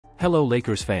Hello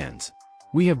Lakers fans.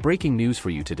 We have breaking news for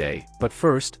you today, but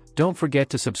first, don't forget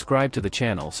to subscribe to the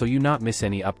channel so you not miss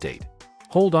any update.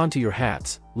 Hold on to your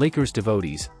hats, Lakers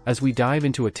devotees, as we dive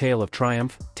into a tale of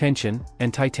triumph, tension,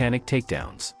 and titanic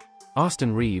takedowns.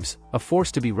 Austin Reaves, a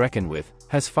force to be reckoned with,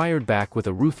 has fired back with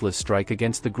a ruthless strike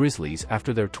against the Grizzlies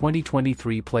after their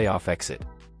 2023 playoff exit.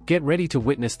 Get ready to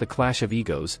witness the clash of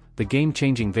egos, the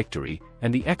game-changing victory,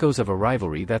 and the echoes of a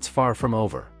rivalry that's far from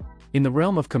over. In the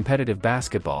realm of competitive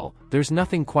basketball, there's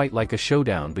nothing quite like a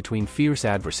showdown between fierce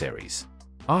adversaries.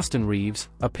 Austin Reaves,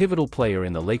 a pivotal player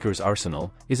in the Lakers'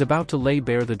 arsenal, is about to lay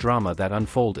bare the drama that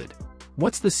unfolded.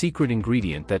 What's the secret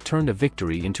ingredient that turned a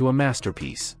victory into a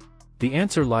masterpiece? The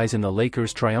answer lies in the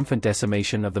Lakers' triumphant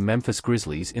decimation of the Memphis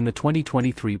Grizzlies in the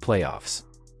 2023 playoffs.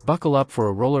 Buckle up for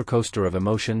a roller coaster of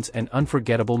emotions and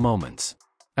unforgettable moments.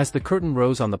 As the curtain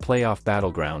rose on the playoff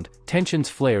battleground, tensions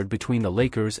flared between the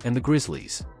Lakers and the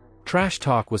Grizzlies. Trash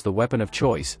talk was the weapon of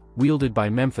choice, wielded by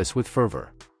Memphis with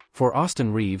fervor. For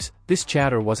Austin Reaves, this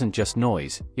chatter wasn't just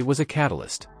noise, it was a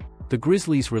catalyst. The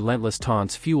Grizzlies' relentless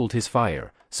taunts fueled his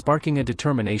fire, sparking a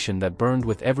determination that burned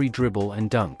with every dribble and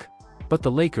dunk. But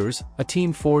the Lakers, a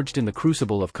team forged in the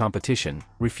crucible of competition,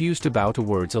 refused to bow to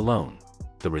words alone.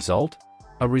 The result?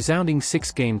 A resounding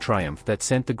six-game triumph that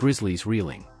sent the Grizzlies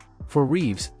reeling. For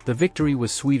Reaves, the victory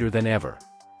was sweeter than ever.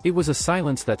 It was a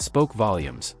silence that spoke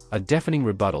volumes, a deafening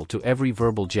rebuttal to every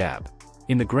verbal jab.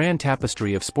 In the grand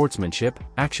tapestry of sportsmanship,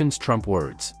 actions trump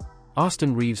words.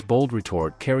 Austin Reaves' bold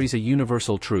retort carries a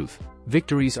universal truth: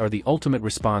 victories are the ultimate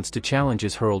response to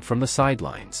challenges hurled from the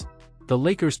sidelines. The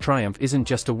Lakers' triumph isn't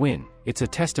just a win, it's a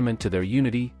testament to their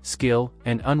unity, skill,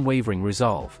 and unwavering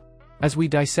resolve. As we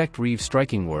dissect Reaves'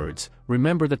 striking words,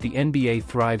 remember that the NBA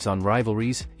thrives on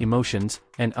rivalries, emotions,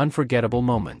 and unforgettable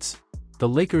moments. The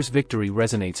Lakers' victory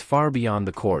resonates far beyond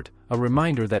the court, a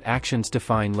reminder that actions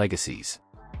define legacies.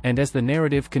 And as the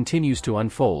narrative continues to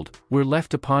unfold, we're left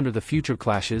to ponder the future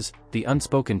clashes, the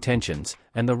unspoken tensions,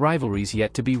 and the rivalries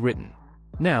yet to be written.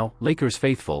 Now, Lakers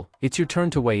faithful, it's your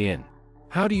turn to weigh in.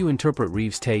 How do you interpret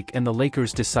Reaves' take and the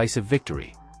Lakers' decisive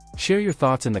victory? Share your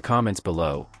thoughts in the comments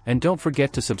below, and don't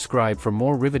forget to subscribe for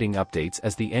more riveting updates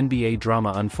as the NBA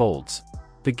drama unfolds.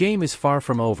 The game is far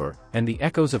from over, and the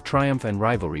echoes of triumph and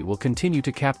rivalry will continue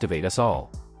to captivate us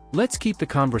all. Let's keep the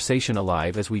conversation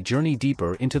alive as we journey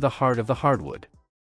deeper into the heart of the hardwood.